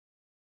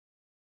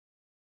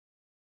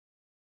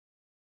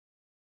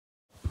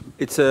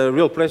It's a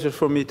real pleasure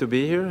for me to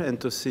be here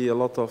and to see a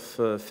lot of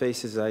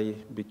faces I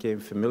became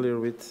familiar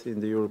with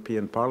in the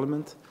European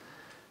Parliament.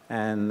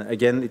 And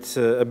again, it's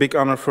a big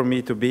honor for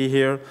me to be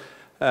here.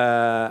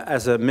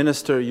 As a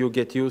minister, you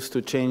get used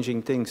to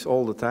changing things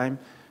all the time.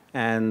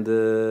 And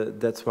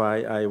that's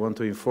why I want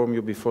to inform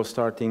you before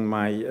starting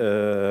my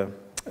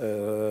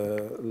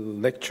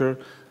lecture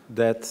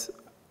that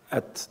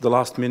at the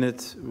last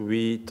minute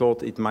we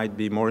thought it might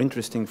be more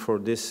interesting for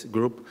this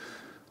group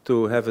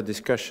to have a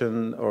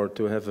discussion or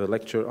to have a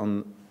lecture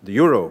on the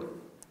euro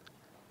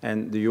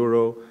and the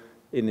euro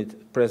in its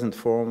present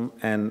form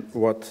and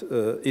what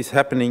is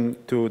happening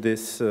to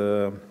this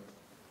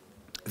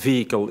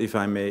vehicle, if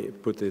I may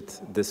put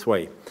it this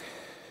way.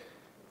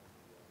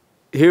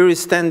 Here is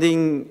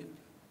standing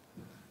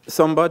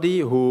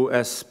somebody who,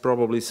 as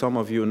probably some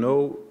of you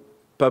know,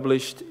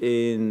 published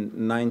in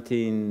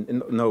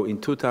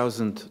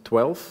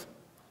 2012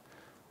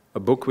 a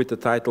book with the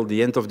title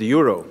The End of the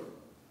Euro.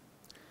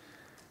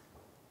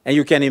 And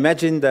you can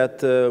imagine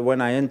that when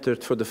I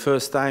entered for the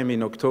first time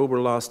in October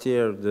last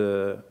year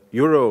the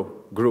Euro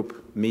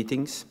group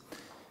meetings,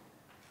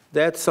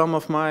 that some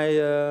of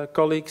my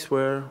colleagues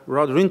were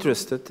rather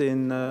interested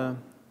in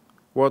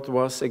what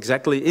was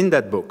exactly in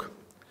that book.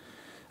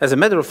 As a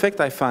matter of fact,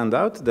 I found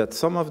out that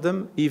some of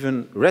them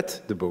even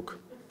read the book,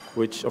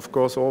 which of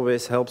course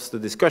always helps the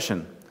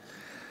discussion.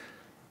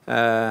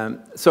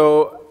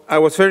 So I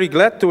was very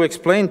glad to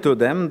explain to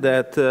them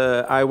that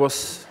I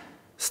was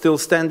still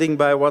standing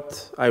by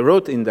what I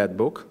wrote in that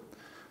book,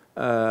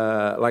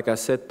 like I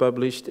said,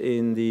 published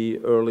in the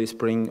early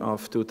spring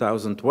of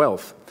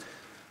 2012.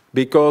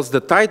 Because the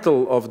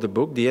title of the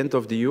book, The End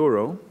of the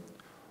Euro,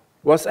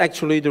 was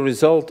actually the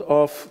result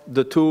of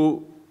the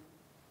two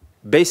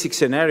basic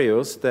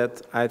scenarios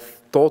that I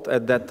thought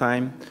at that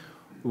time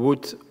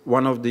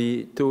one of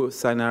the two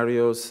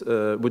scenarios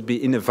would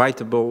be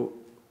inevitable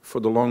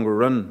for the longer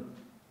run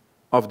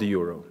of the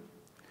euro.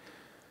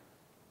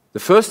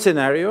 The first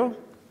scenario,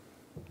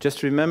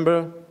 just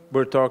remember,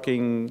 we're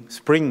talking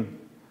spring,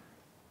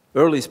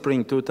 early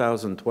spring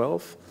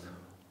 2012,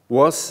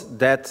 was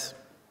that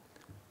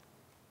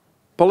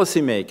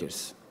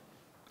policymakers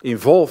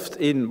involved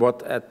in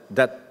what at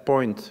that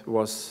point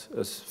was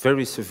a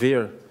very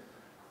severe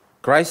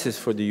crisis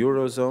for the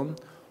Eurozone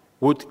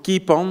would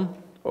keep on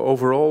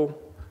overall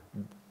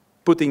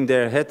putting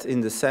their head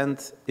in the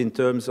sand in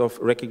terms of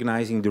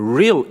recognizing the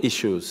real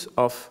issues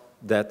of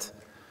that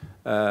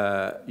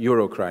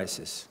euro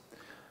crisis.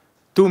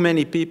 Too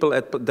many people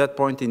at that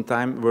point in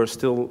time were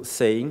still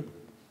saying,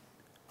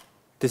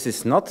 this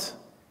is not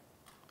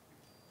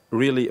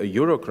really a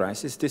euro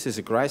crisis, this is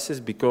a crisis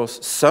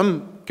because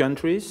some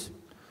countries,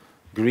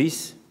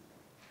 Greece,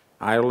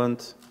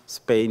 Ireland,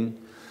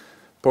 Spain,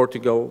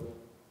 Portugal,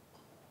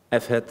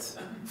 have had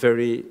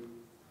very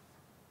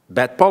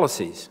bad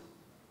policies.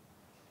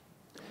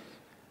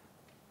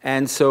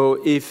 And so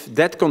if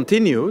that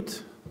continued,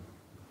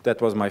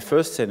 that was my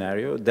first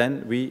scenario,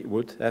 then we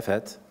would have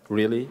had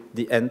really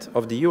the end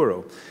of the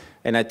euro.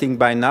 And I think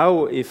by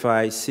now, if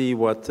I see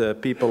what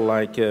people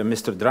like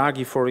Mr.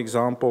 Draghi, for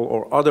example,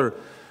 or other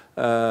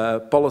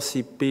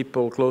policy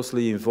people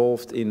closely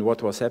involved in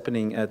what was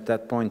happening at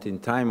that point in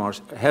time or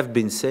have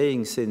been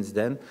saying since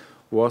then,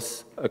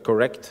 was a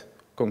correct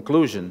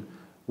conclusion.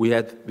 We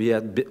had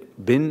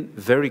been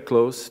very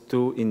close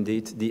to,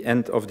 indeed, the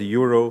end of the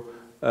euro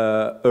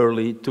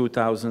early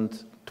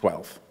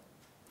 2012.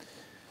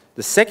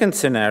 The second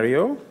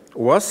scenario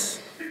was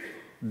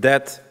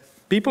that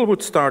people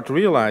would start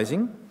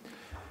realizing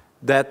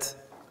that,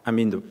 I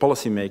mean the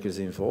policymakers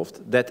involved,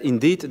 that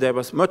indeed there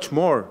was much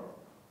more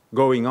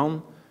going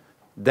on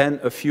than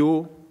a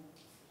few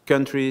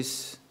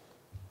countries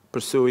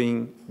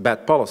pursuing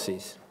bad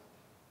policies.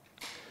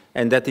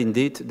 And that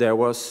indeed there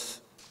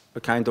was a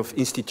kind of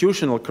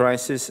institutional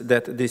crisis,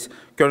 that this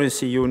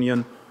currency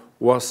union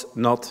was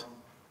not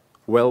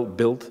well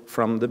built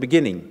from the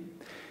beginning.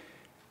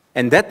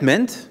 And that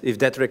meant, if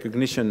that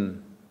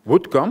recognition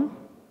would come,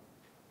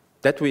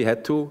 that we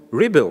had to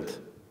rebuild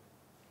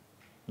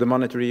the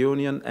monetary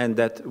union and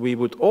that we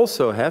would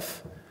also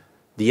have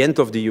the end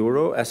of the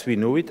euro as we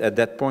knew it at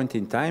that point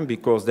in time,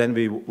 because then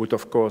we would,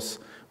 of course,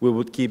 we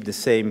would keep the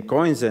same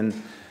coins and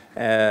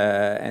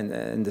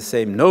the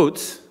same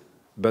notes,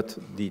 but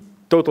the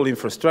total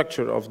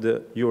infrastructure of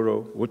the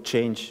euro would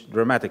change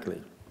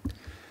dramatically.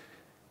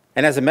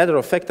 And as a matter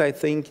of fact, I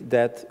think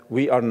that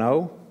we are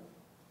now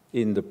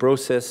in the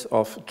process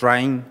of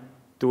trying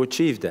to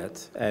achieve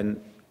that. And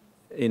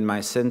in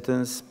my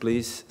sentence,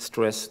 please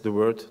stress the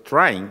word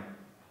trying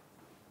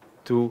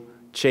to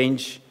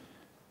change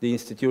the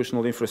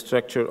institutional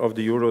infrastructure of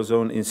the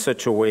Eurozone in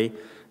such a way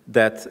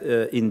that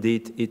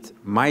indeed it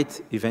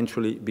might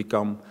eventually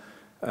become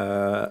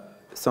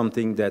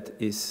something that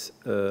is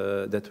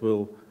that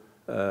will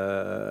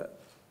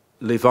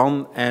live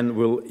on and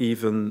will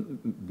even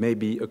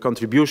maybe a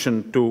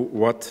contribution to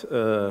what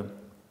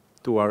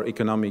to our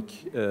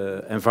economic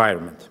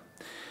environment.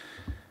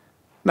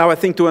 Now, I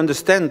think to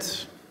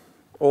understand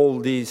all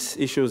these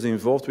issues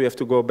involved, we have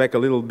to go back a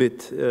little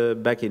bit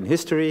back in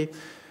history.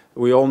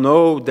 We all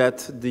know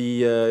that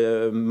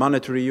the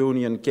monetary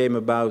union came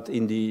about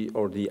in the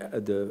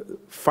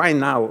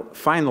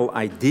final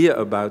idea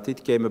about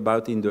it came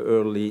about in the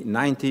early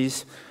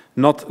 90s,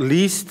 not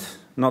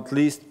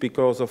least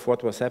because of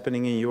what was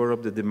happening in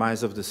Europe, the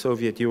demise of the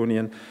Soviet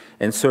Union,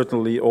 and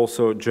certainly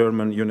also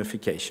German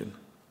unification.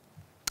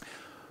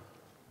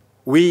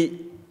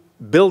 We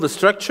built a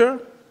structure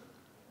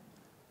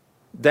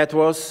that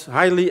was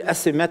highly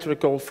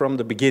asymmetrical from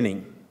the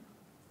beginning.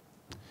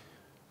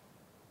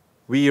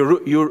 We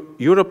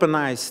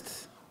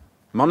Europeanized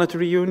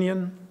monetary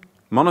union,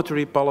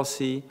 monetary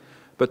policy,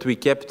 but we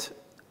kept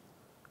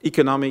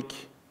economic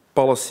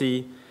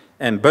policy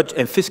and budget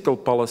and fiscal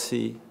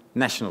policy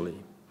nationally.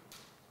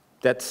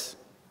 That's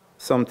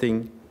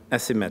something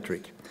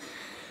asymmetric.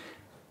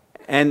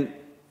 And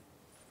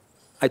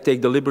I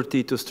take the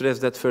liberty to stress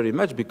that very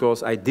much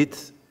because I did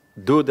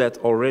do that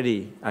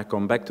already, I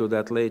come back to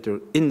that later,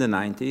 in the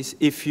 90s.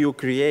 If you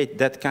create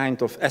that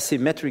kind of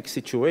asymmetric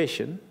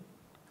situation,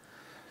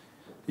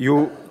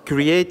 you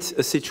create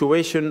a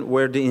situation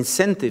where the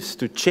incentives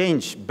to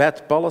change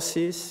bad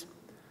policies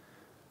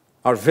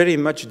are very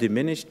much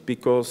diminished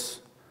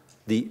because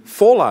the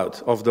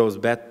fallout of those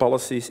bad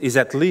policies is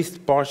at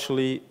least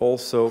partially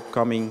also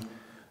coming,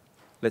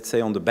 let's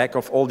say, on the back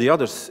of all the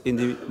others in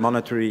the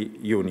monetary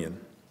union.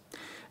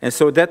 And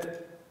so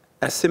that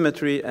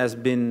asymmetry has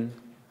been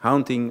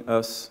haunting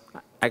us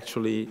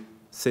actually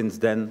since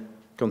then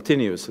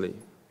continuously.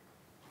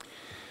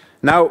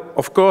 Now,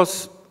 of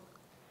course,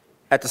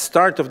 at the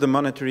start of the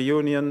monetary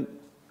union,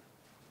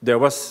 there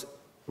was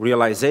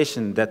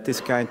realization that this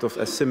kind of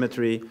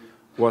asymmetry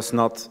was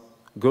not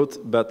good,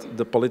 but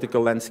the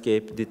political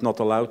landscape did not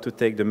allow to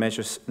take the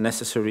measures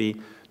necessary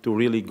to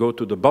really go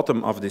to the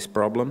bottom of this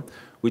problem,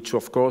 which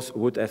of course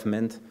would have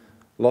meant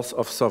loss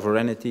of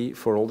sovereignty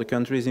for all the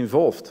countries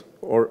involved,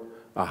 or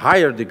a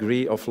higher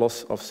degree of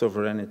loss of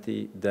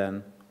sovereignty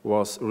than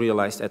was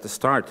realized at the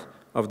start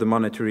of the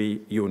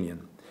monetary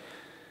union.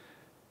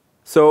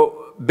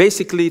 So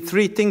basically,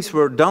 three things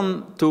were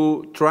done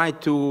to try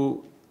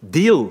to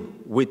deal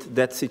with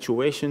that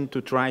situation,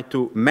 to try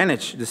to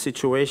manage the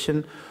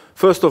situation.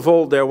 First of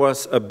all, there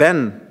was a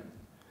ban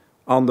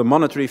on the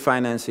monetary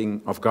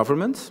financing of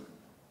governments.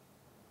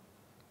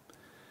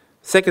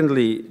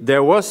 Secondly,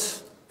 there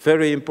was,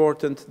 very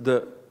important,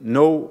 the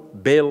no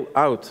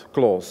bailout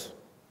clause.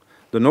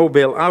 The no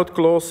bailout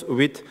clause,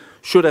 which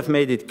should have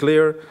made it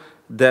clear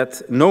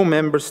that no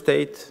member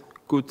state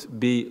could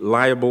be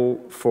liable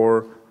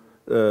for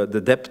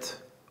the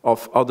debt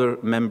of other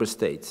member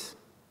states.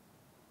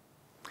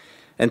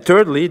 And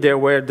thirdly, there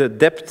were the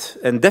debt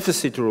and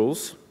deficit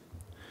rules,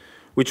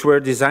 which were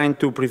designed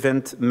to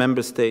prevent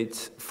member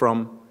states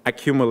from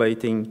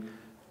accumulating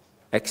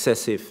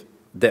excessive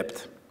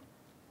debt.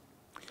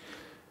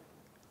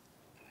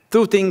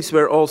 Two things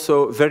were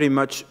also very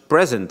much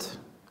present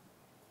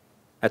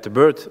at the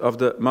birth of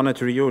the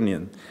monetary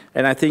union.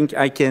 And I think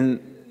I can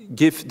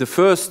give the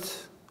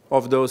first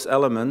of those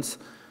elements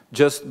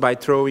just by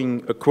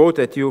throwing a quote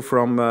at you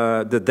from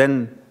the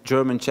then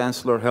German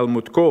Chancellor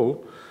Helmut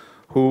Kohl,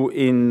 who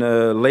in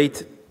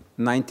late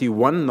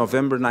 91,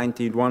 November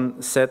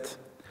 91, said,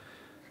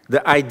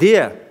 "The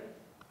idea,"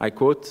 I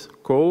quote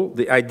Kohl,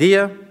 "the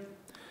idea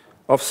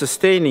of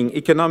sustaining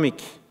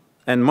economic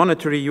and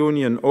monetary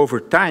union over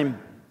time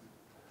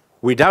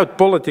without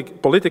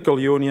political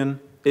union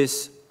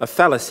is a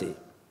fallacy."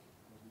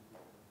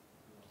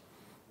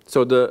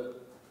 So the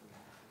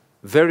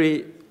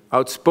very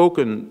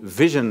outspoken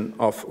vision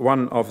of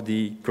one of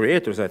the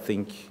creators, I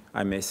think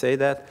I may say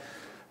that,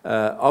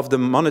 of the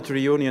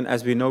monetary union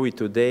as we know it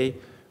today,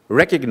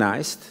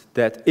 recognized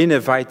that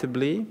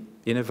inevitably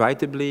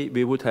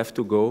we would have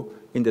to go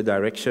in the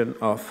direction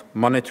of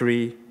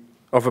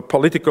a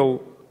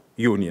political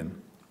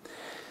union.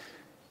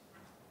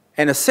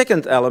 And a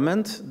second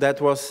element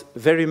that was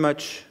very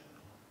much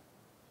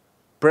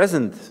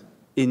present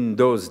in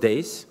those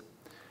days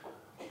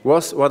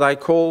was what I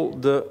call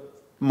the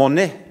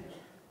Monnet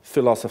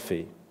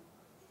philosophy.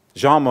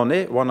 Jean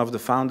Monnet, one of the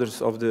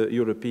founders of the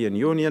European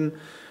Union,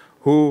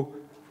 who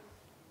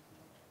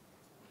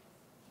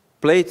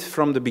played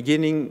from the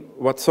beginning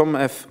what some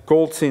have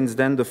called since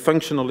then the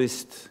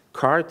functionalist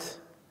card.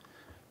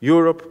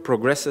 Europe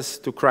progresses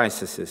to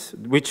crises,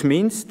 which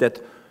means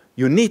that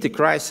you need a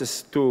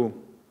crisis to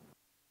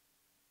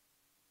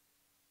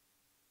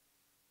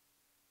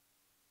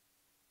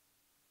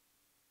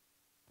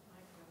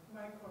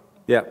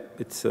yeah,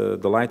 it's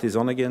the light is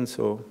on again,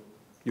 so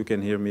you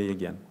can hear me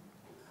again.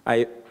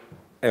 I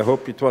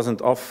hope it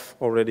wasn't off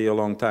already a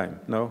long time.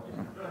 No?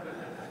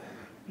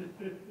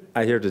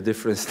 I hear the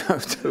difference now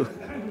too.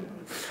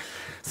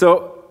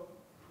 So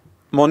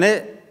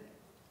Monnet's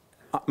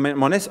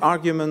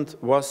argument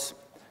was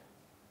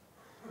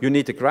you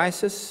need a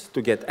crisis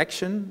to get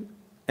action,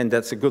 and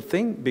that's a good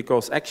thing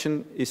because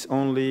action is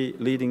only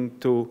leading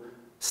to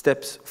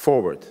steps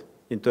forward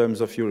in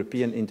terms of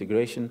European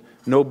integration.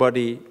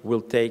 Nobody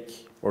will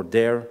take or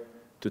dare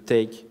to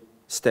take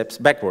steps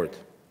backward.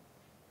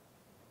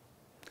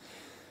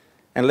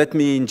 And let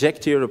me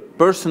inject here a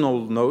personal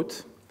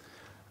note.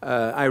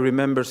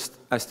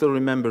 I still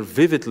remember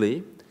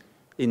vividly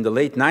in the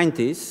late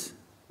 90s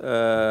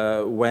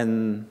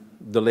when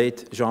the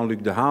late Jean-Luc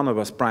Dehaene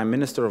was Prime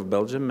Minister of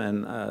Belgium,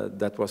 and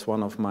that was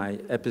one of my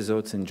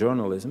episodes in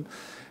journalism.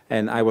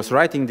 And I was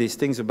writing these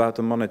things about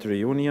the monetary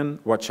union.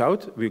 Watch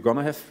out, we're going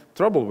to have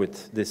trouble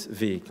with this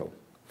vehicle.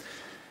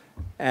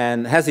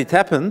 And as it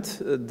happened,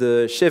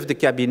 the chef de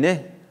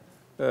cabinet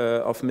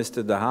of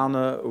Mr.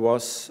 Dehaene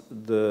was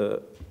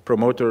the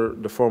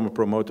former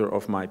promoter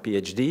of my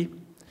PhD.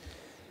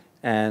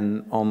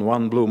 And on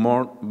one blue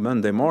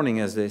Monday morning,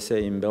 as they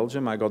say in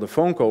Belgium, I got a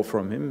phone call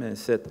from him and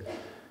said,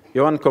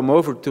 Johan, come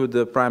over to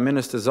the Prime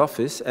Minister's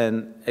office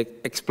and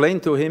explain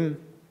to him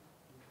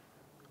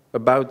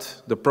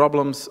about the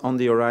problems on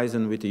the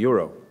horizon with the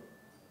euro.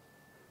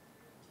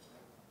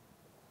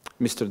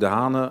 Mr.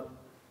 Dehaene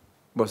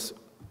was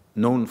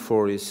known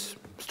for his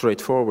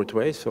straightforward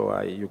way, so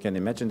you can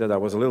imagine that I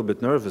was a little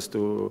bit nervous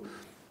to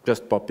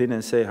just pop in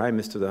and say, hi,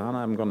 Mr. Dehaene,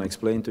 I'm going to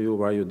explain to you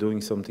why you're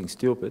doing something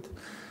stupid.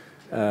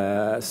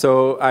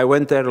 So I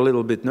went there a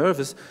little bit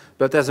nervous,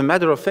 but as a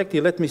matter of fact, he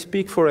let me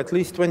speak for at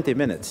least 20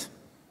 minutes.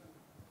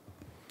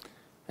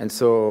 And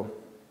so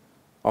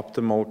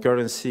optimal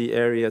currency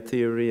area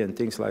theory and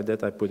things like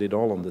that, I put it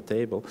all on the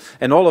table.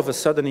 And all of a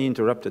sudden he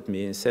interrupted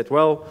me and said,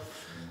 well,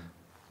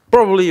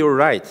 probably you're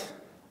right.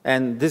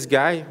 And this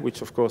guy,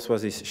 which of course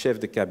was his chef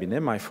de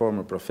cabinet, my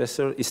former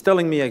professor, is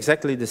telling me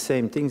exactly the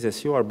same things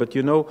as you are. But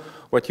you know,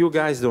 what you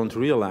guys don't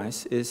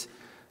realize is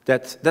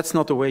that that's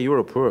not the way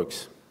Europe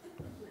works.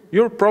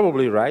 You're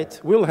probably right.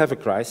 We'll have a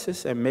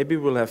crisis, and maybe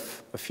we'll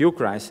have a few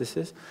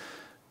crises.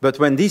 But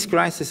when these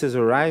crises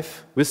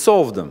arrive, we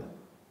solve them.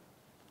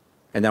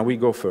 And then we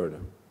go further.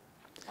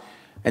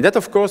 And that,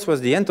 of course,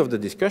 was the end of the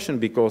discussion,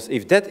 because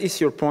if that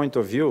is your point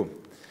of view,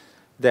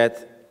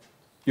 that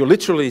you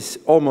literally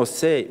almost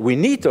say, we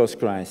need those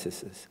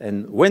crises,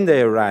 and when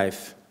they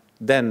arrive,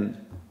 then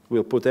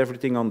we'll put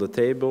everything on the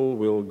table,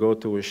 we'll go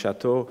to a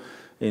chateau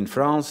in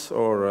France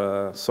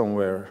or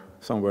somewhere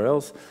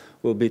else,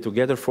 we'll be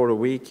together for a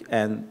week,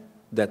 and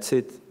that's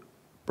it,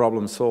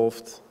 problem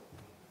solved,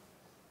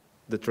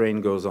 the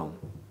train goes on.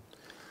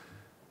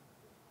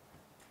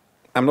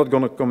 I'm not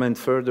going to comment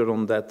further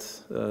on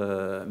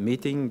that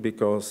meeting,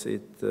 because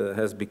it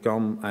has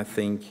become, I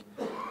think,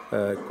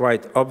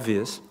 quite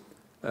obvious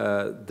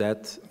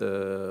that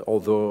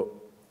although,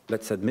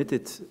 let's admit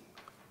it,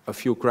 a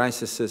few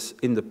crises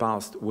in the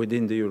past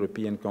within the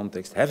European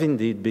context have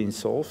indeed been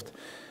solved,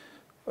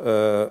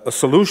 a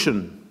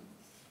solution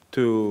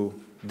to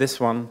this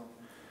one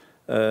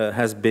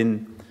has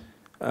been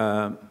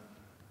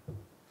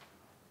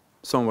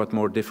somewhat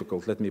more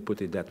difficult, let me put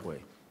it that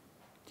way.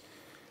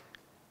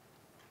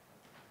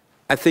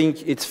 I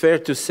think it's fair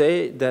to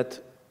say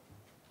that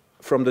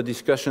from the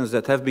discussions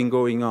that have been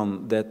going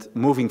on, that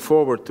moving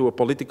forward to a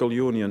political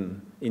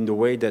union in the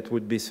way that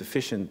would be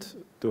sufficient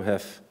to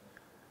have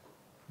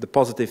the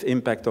positive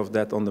impact of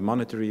that on the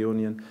monetary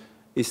union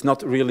is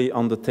not really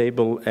on the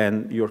table,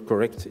 and you're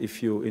correct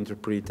if you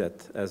interpret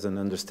that as an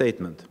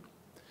understatement.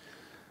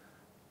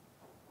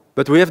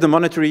 But we have the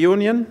monetary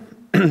union,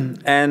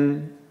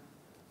 and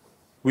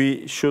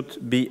we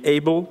should be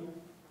able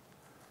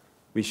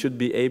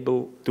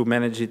to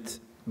manage it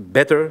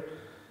better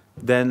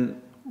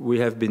than we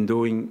have been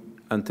doing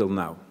until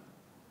now.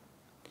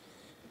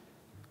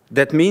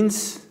 That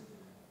means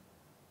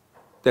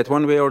that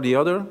one way or the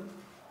other,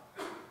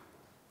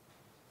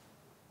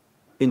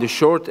 in the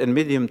short and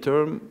medium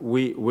term,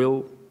 we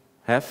will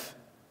have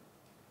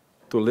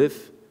to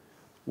live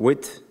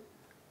with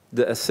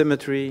the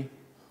asymmetry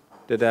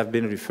that I've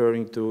been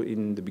referring to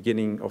in the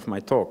beginning of my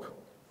talk.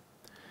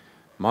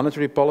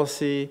 Monetary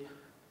policy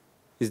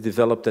is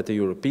developed at the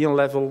European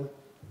level.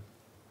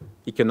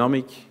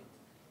 Economic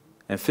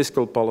and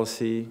fiscal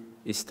policy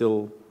is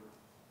still,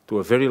 to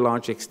a very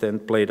large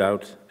extent, played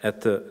out at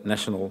the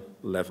national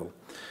level.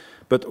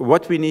 But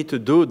what we need to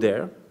do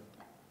there,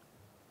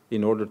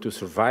 in order to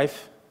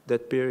survive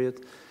that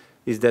period,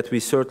 is that we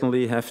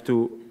certainly have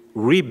to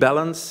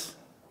rebalance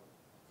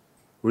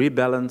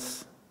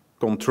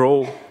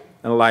control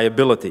and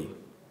liability.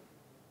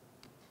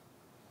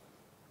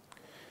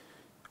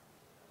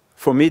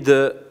 For me,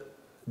 the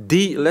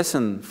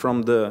lesson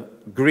from the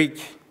Greek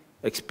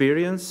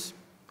experience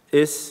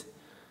is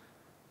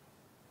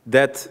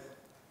that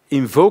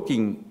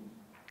invoking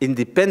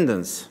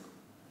independence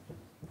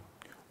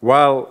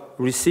while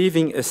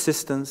receiving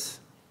assistance,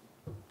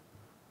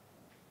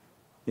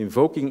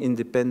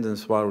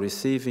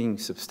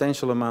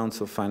 substantial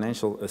amounts of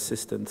financial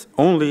assistance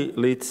only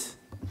leads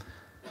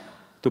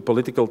to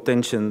political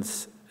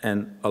tensions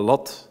and a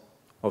lot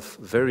of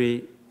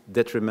very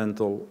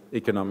detrimental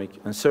economic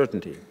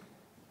uncertainty.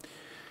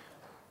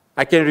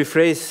 I can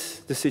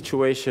rephrase the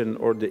situation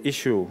or the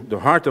issue, the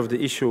heart of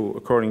the issue,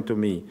 according to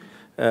me,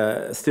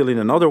 still in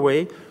another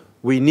way.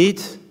 We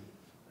need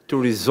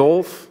to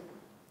resolve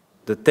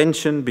the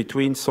tension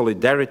between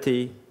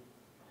solidarity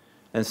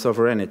and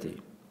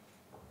sovereignty.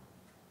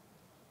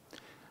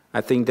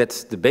 I think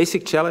that's the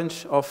basic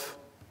challenge of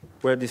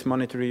where this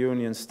monetary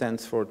union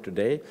stands for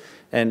today.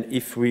 And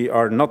if we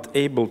are not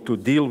able to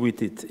deal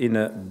with it in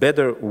a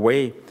better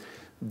way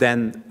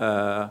than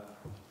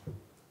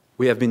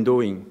we have been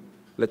doing,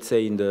 let's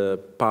say, in the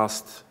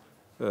past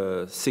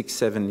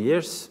 6-7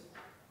 years,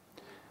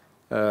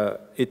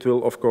 it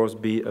will, of course,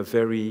 be a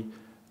very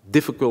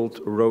difficult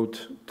road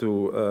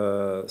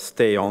to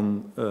stay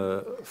on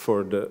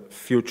for the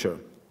future.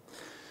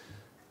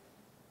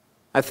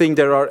 I think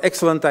there are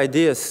excellent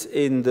ideas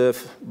in the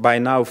by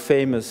now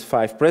famous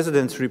 5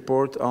 Presidents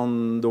report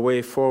on the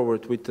way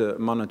forward with the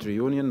monetary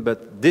union,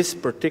 but this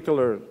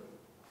particular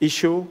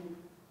issue,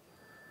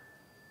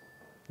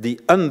 the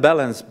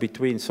unbalance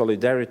between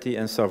solidarity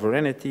and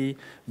sovereignty,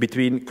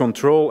 between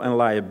control and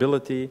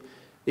liability,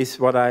 is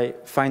what I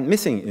find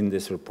missing in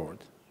this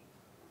report.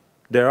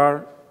 There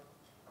are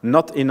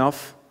not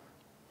enough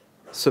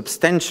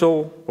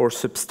substantial or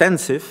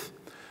substantive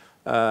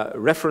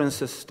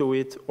references to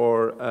it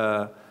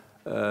or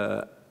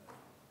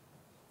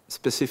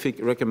specific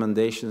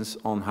recommendations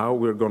on how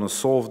we're going to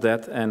solve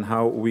that and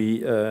how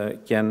we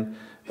can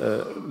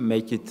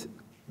make it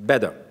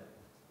better.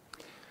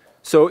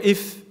 So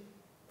if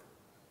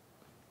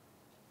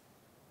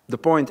the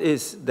point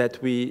is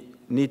that we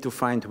need to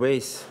find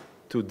ways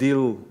to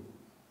deal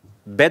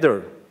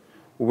better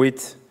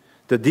with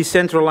the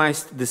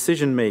decentralized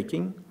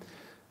decision-making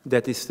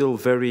that is still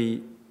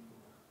very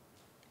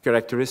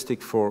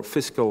characteristic for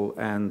fiscal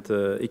and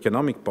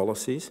economic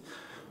policies,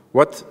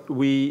 what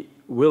we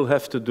will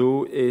have to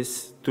do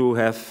is to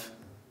have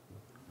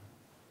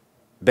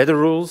better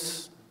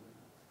rules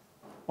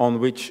on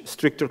which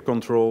stricter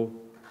control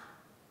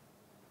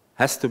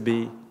has to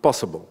be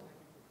possible.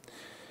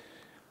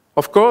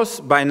 Of course,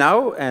 by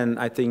now, and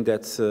I think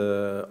that's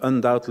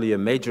undoubtedly a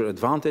major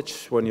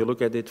advantage when you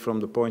look at it from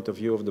the point of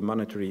view of the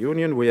monetary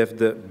union, we have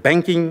the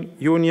banking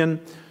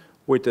union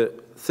with a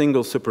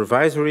single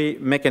supervisory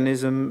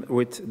mechanism,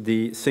 with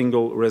the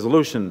single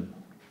resolution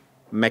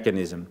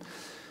mechanism.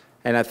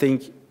 And I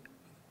think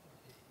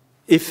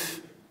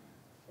if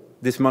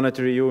this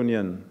monetary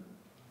union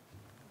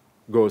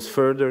goes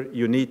further,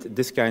 you need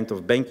this kind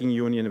of banking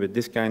union with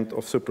this kind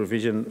of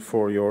supervision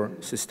for your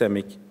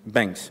systemic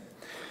banks.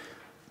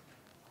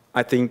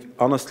 I think,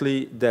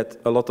 honestly, that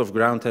a lot of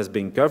ground has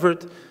been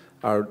covered.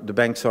 The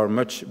banks are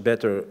much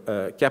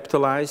better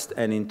capitalized,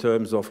 and in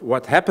terms of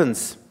what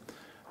happens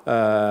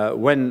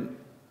when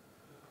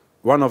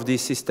one of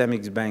these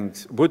systemic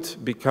banks would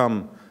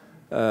become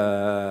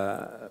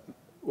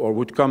or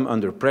would come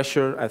under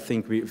pressure, I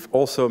think we've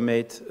also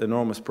made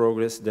enormous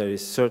progress. There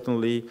is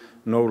certainly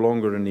no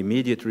longer an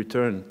immediate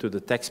return to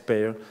the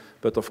taxpayer,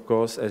 but of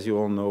course, as you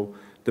all know,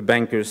 the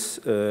bankers'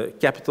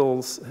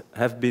 capitals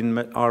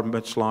are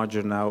much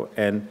larger now,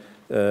 and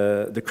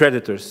the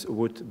creditors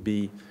would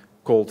be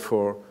called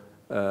for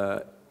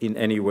in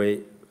any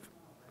way,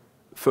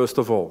 first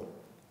of all,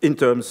 in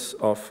terms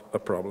of a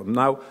problem.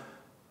 Now,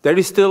 there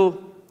is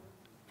still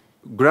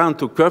ground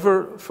to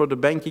cover for the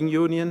banking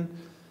union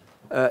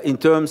in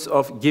terms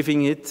of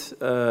giving it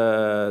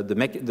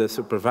the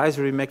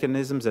supervisory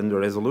mechanisms and the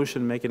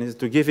resolution mechanisms,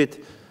 to give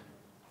it,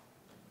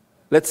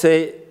 let's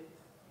say,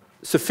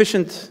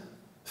 sufficient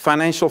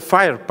financial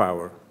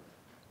firepower.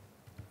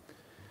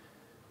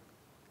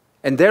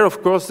 And there,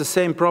 of course, the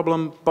same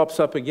problem pops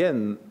up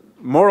again,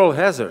 moral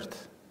hazard,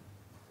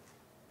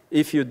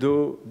 if you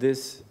do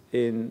this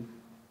in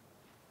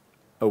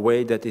a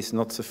way that is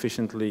not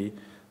sufficiently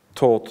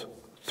thought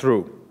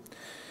through.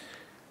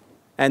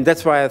 And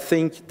that's why I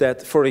think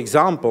that, for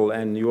example,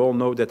 and you all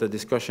know that a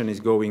discussion is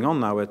going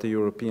on now at the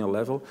European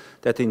level,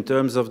 that in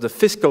terms of the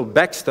fiscal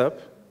backstop,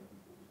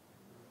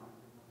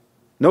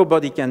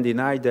 nobody can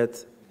deny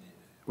that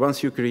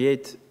once you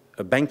create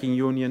a banking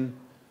union,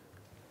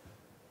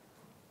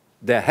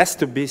 there has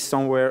to be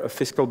somewhere a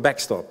fiscal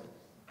backstop.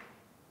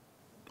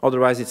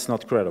 Otherwise, it's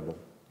not credible.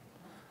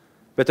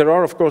 But there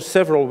are, of course,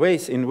 several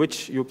ways in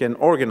which you can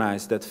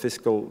organize that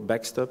fiscal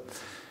backstop.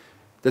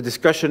 The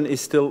discussion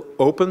is still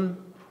open,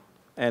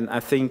 and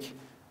I think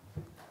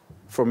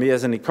for me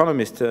as an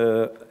economist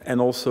and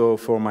also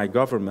for my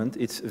government,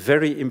 it's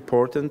very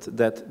important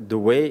that the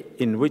way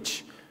in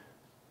which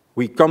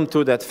we come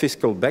to that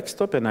fiscal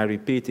backstop, and I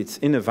repeat, it's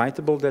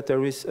inevitable that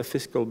there is a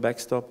fiscal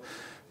backstop,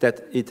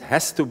 that it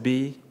has to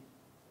be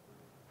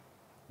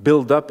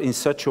built up in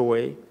such a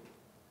way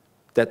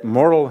that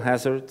moral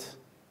hazard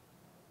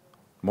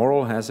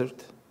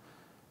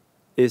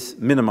is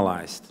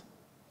minimalized.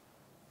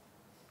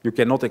 You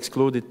cannot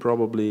exclude it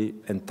probably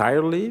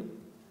entirely,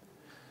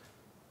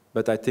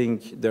 but I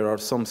think there are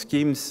some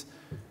schemes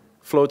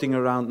floating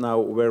around now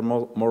where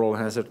moral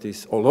hazard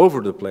is all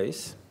over the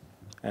place,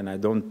 and I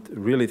don't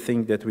really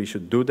think that we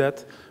should do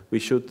that. We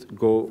should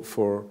go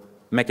for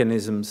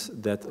mechanisms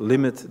that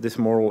limit this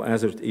moral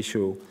hazard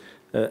issue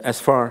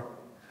as far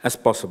as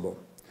possible.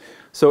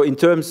 So in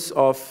terms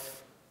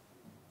of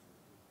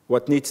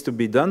what needs to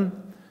be done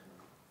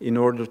in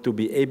order to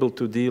be able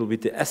to deal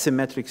with the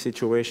asymmetric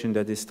situation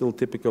that is still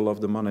typical of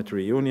the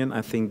monetary union,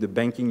 I think the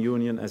banking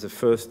union as a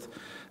first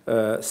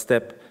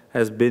step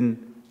has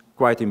been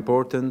quite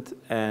important,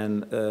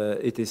 and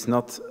it is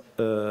not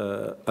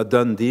a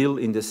done deal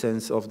in the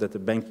sense of that the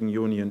banking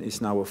union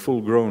is now a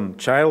full-grown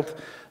child.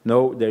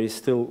 No, there is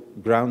still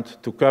ground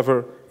to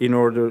cover in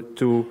order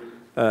to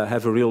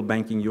have a real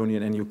banking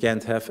union, and you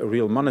can't have a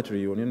real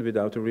monetary union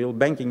without a real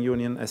banking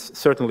union,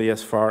 certainly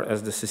as far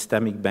as the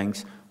systemic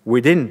banks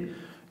within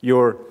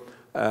your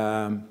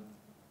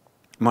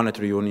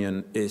monetary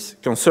union is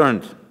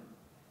concerned.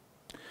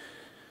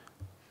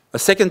 A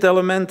second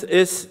element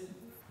is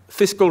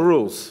fiscal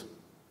rules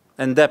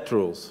and debt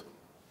rules.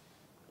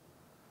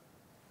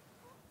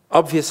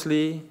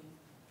 Obviously,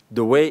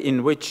 the way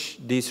in which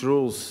these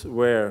rules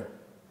were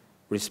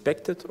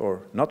respected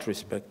or not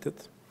respected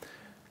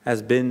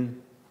has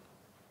been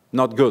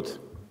not good.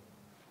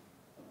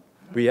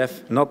 We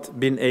have not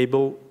been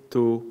able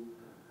to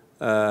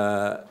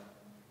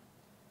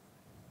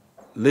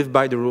live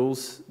by the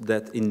rules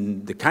that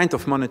in the kind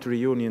of monetary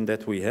union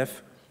that we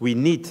have, we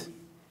need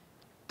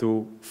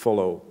to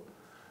follow.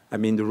 I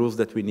mean, the rules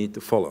that we need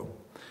to follow.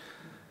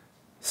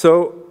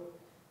 So,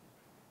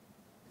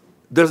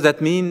 does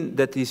that mean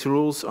that these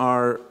rules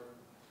are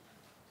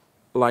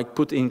like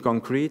put in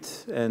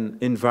concrete and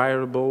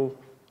invariable?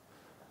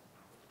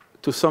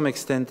 To some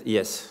extent,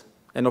 yes.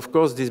 And of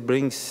course, this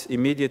brings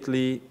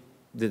immediately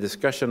the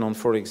discussion on,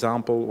 for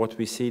example, what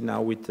we see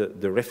now with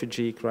the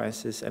refugee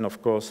crisis, and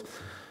of course,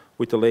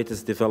 with the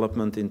latest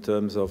development in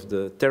terms of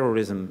the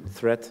terrorism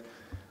threat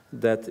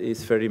that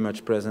is very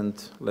much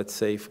present, let's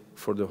say,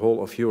 for the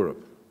whole of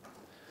Europe.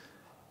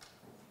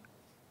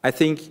 I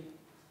think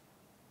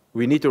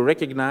we need to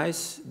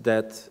recognize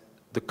that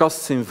the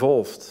costs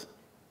involved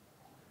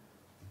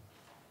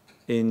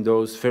in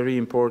those very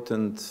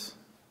important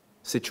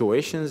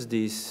situations,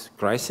 these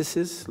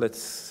crises,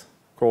 let's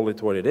call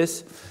it what it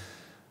is,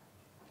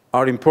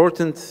 are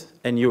important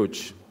and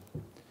huge.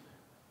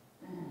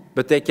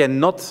 But they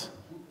cannot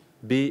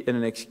be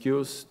an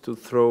excuse to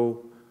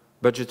throw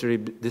budgetary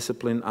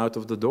discipline out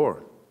of the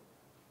door.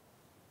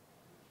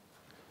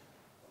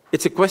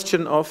 It's a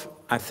question of,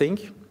 I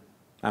think,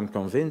 I'm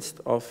convinced,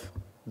 of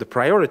the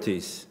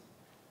priorities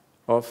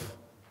of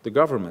the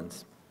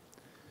government.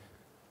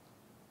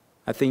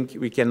 I think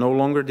we can no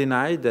longer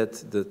deny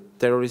that the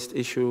terrorist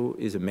issue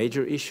is a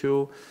major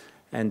issue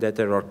and that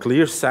there are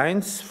clear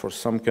signs, for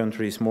some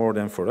countries more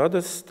than for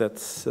others,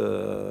 that's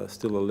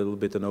still a little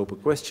bit an open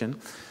question,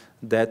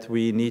 that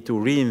we need to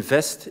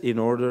reinvest in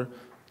order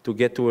to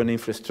get to an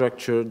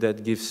infrastructure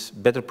that gives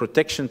better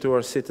protection to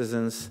our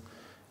citizens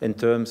in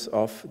terms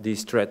of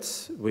these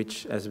threats,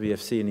 which, as we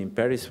have seen in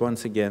Paris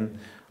once again,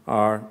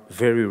 are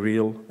very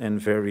real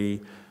and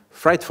very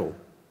frightful.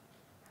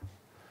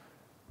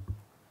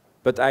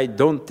 But I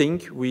don't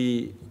think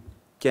we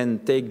can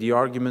take the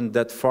argument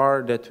that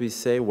far that we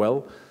say,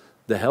 well,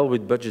 the hell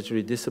with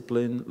budgetary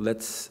discipline,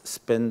 let's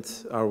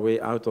spend our way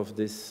out of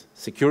this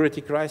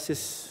security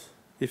crisis,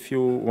 if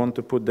you want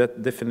to put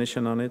that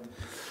definition on it,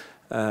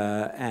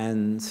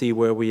 and see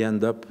where we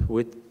end up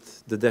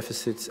with the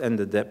deficits and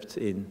the debt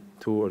in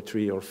 2 or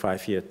 3 or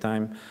 5 year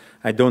time.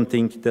 I don't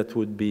think that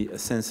would be a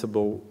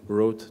sensible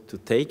road to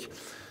take.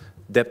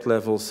 Debt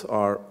levels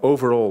are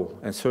overall,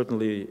 and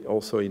certainly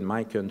also in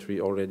my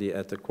country, already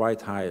at a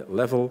quite high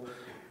level.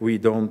 We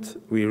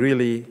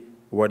really,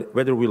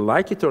 whether we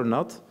like it or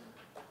not,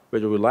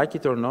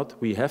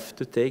 we have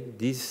to take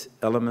these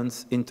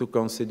elements into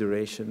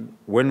consideration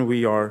when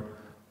we are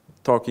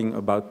talking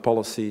about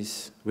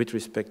policies with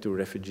respect to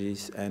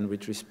refugees and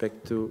with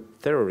respect to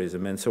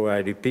terrorism. And so I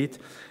repeat,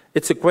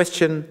 it's a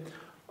question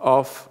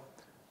of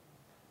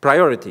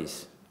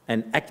priorities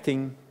and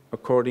acting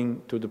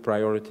according to the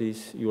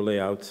priorities you lay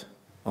out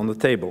on the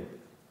table.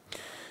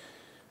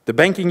 The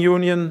banking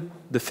union,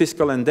 the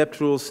fiscal and debt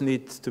rules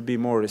need to be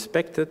more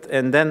respected.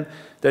 And then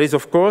there is,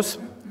 of course,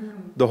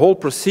 the whole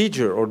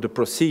procedure, or the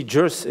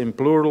procedures in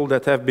plural,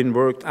 that have been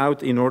worked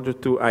out in order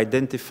to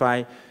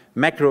identify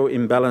macro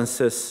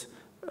imbalances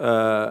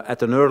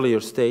at an earlier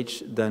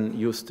stage than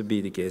used to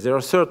be the case. There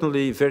are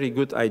certainly very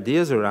good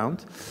ideas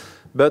around,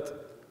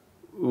 but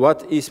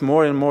what is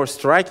more and more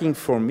striking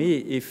for me,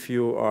 if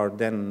you are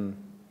then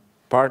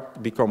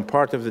become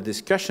part of the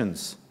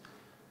discussions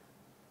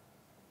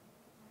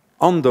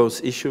on those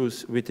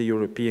issues with the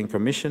European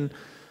Commission,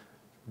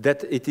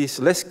 that it is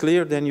less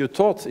clear than you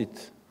thought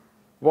it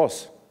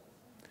was.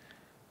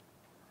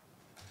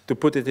 To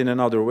put it in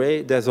another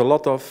way, there's a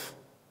lot of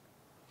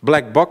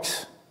black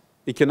box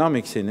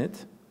economics in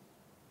it,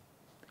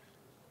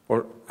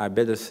 or I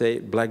better say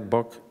black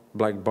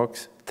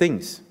box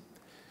things.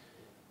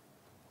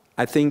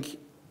 I think,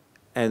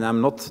 and I'm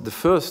not the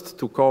first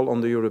to call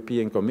on the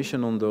European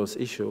Commission on those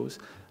issues,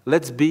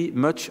 let's be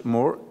much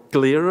more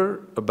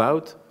clearer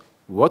about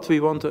what we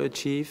want to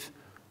achieve,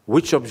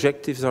 which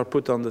objectives are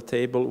put on the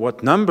table,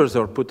 what numbers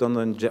are put on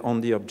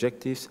the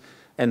objectives,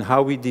 and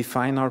how we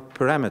define our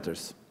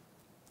parameters.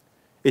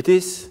 It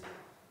is,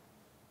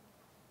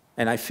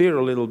 and I fear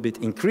a little bit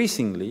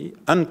increasingly,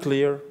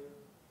 unclear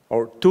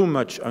or too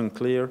much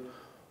unclear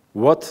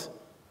what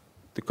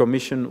the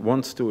Commission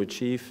wants to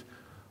achieve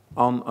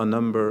on a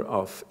number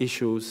of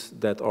issues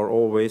that are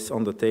always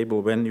on the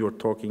table when you're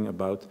talking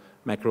about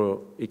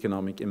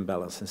macroeconomic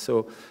imbalances.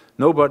 So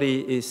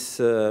Nobody is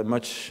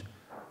much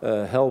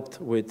helped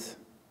with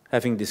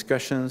having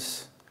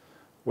discussions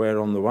where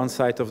on the one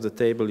side of the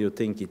table you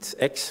think it's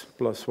X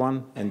plus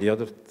 1 and the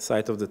other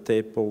side of the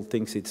table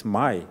thinks it's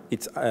Y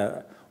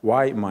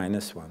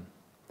minus 1.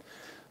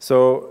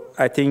 So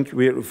I think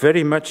we're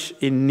very much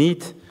in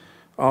need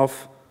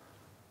of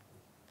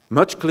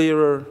much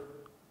clearer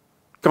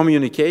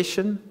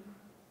communication,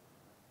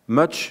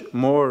 much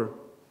more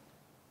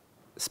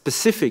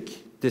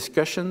specific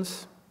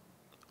discussions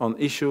on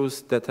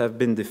issues that have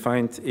been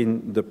defined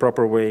in the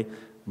proper way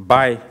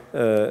by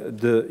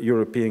the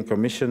European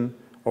Commission,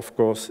 of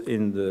course,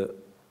 in the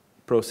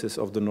process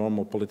of the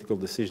normal political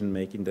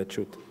decision-making that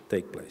should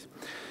take place.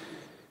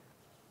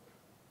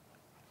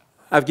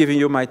 I've given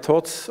you my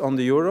thoughts on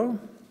the euro.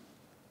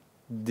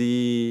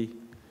 The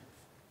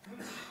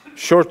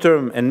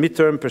short-term and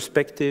mid-term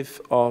perspective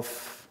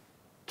of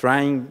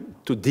trying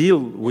to deal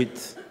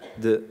with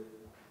the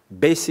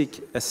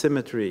basic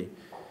asymmetry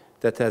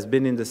that has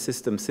been in the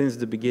system since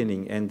the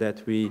beginning and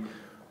that we,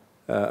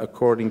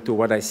 according to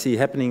what I see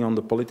happening on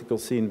the political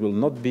scene, will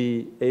not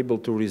be able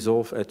to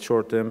resolve at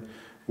short term,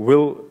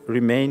 will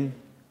remain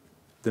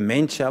the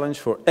main challenge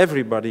for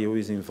everybody who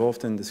is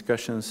involved in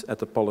discussions at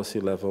the policy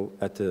level,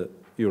 at the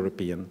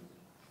European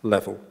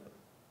level.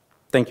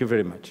 Thank you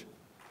very much.